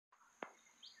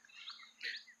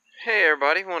Hey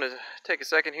everybody, wanted to take a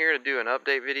second here to do an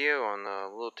update video on the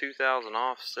little 2000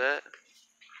 offset.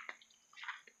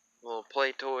 Little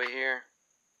play toy here.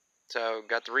 So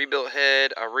got the rebuilt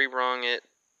head, I re-rung it.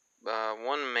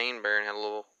 One main bearing had a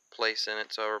little place in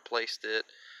it, so I replaced it.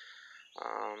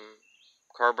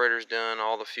 Carburetor's done,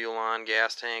 all the fuel line,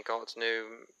 gas tank, all its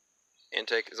new.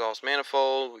 Intake exhaust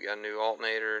manifold, we got a new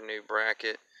alternator, new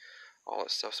bracket, all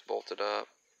that stuff's bolted up,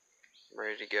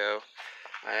 ready to go.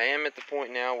 I am at the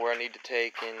point now where I need to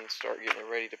take and start getting it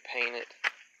ready to paint it,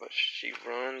 but she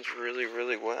runs really,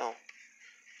 really well.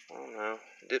 I don't know,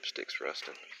 dipstick's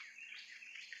rusting.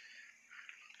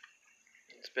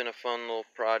 It's been a fun little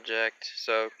project.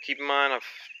 So keep in mind, I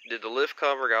did the lift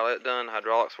cover, got that done.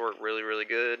 Hydraulics work really, really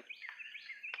good.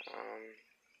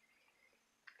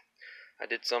 I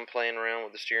did some playing around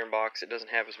with the steering box. It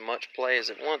doesn't have as much play as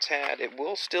it once had. It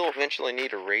will still eventually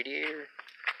need a radiator.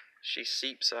 She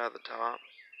seeps out of the top,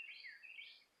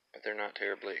 but they're not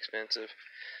terribly expensive.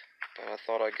 But I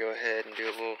thought I'd go ahead and do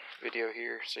a little video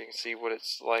here so you can see what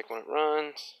it's like when it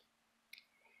runs.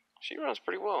 She runs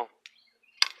pretty well.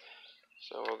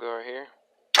 So we'll go right here.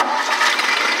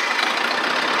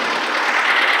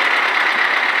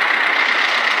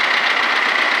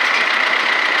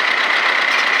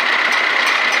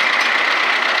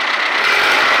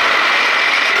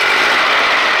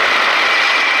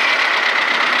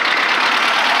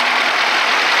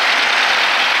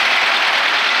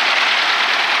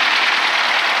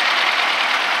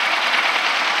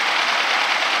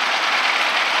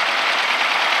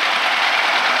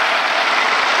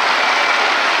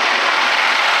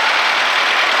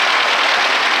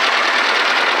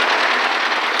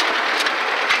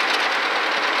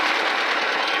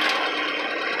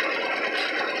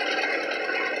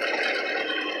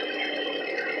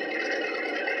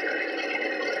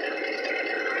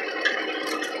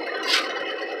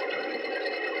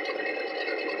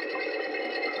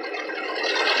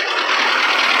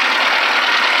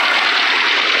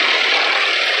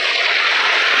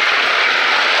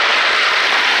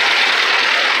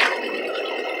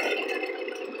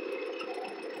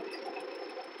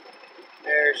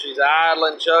 There she's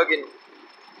idling, chugging.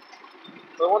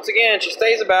 But once again, she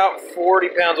stays about 40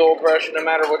 pounds oil pressure no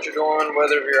matter what you're doing,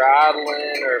 whether if you're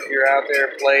idling or if you're out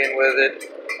there playing with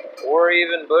it, or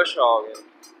even bush hogging.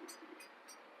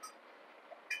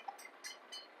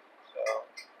 So,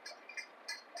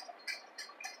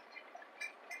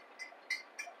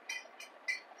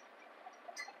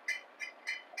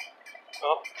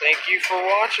 well, thank you for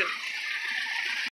watching.